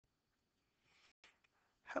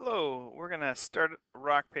Hello, we're gonna start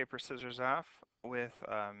rock, paper, scissors off with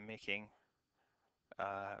making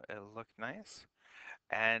it look nice.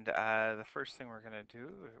 And the first thing we're gonna do,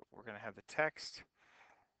 we're gonna have the text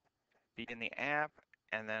be in the app,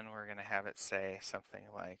 and then we're gonna have it say something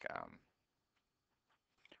like,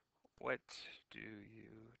 what do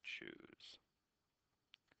you choose?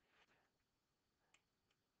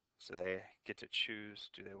 So they get to choose,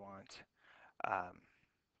 do they want um,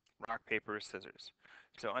 rock, paper, or scissors?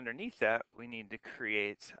 So underneath that, we need to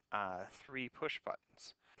create three push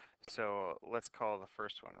buttons. So let's call the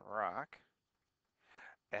first one rock,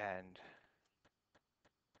 and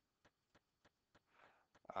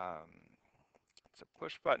um, it's a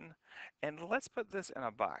push button. And let's put this in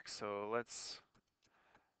a box. So let's,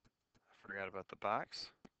 I forgot about the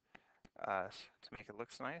box to make it look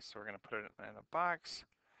nice. So we're going to put it in a box,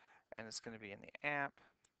 and it's going to be in the app.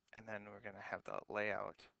 And then we're going to have the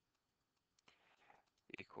layout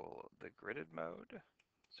equal the gridded mode.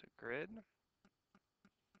 So grid.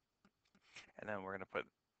 And then we're going to put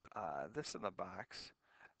this in the box.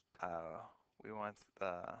 We want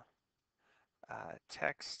the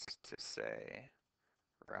text to say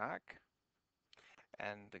rock,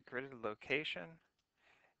 and the gridded location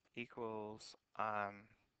equals, let's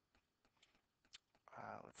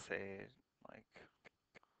say like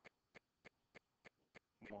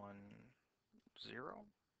 1, 0.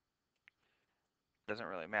 Doesn't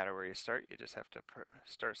really matter where you start, you just have to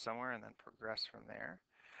start somewhere and then progress from there.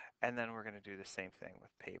 And then we're going to do the same thing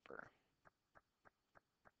with paper.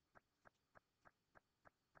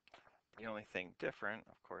 The only thing different,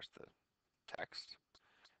 of course, the text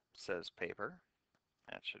says paper.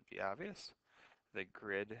 That should be obvious. The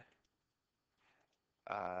grid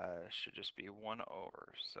should just be 1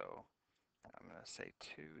 over. So I'm going to say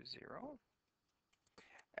 2, 0.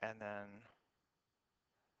 And then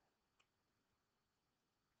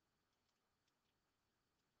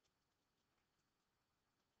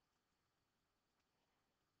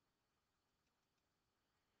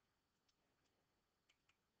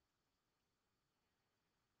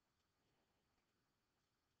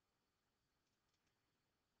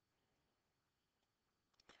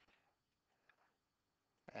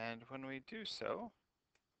when we do so,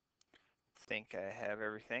 think I have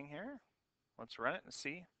everything here. Let's run it and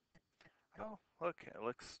see. Oh, look, it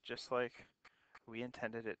looks just like we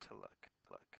intended it to look.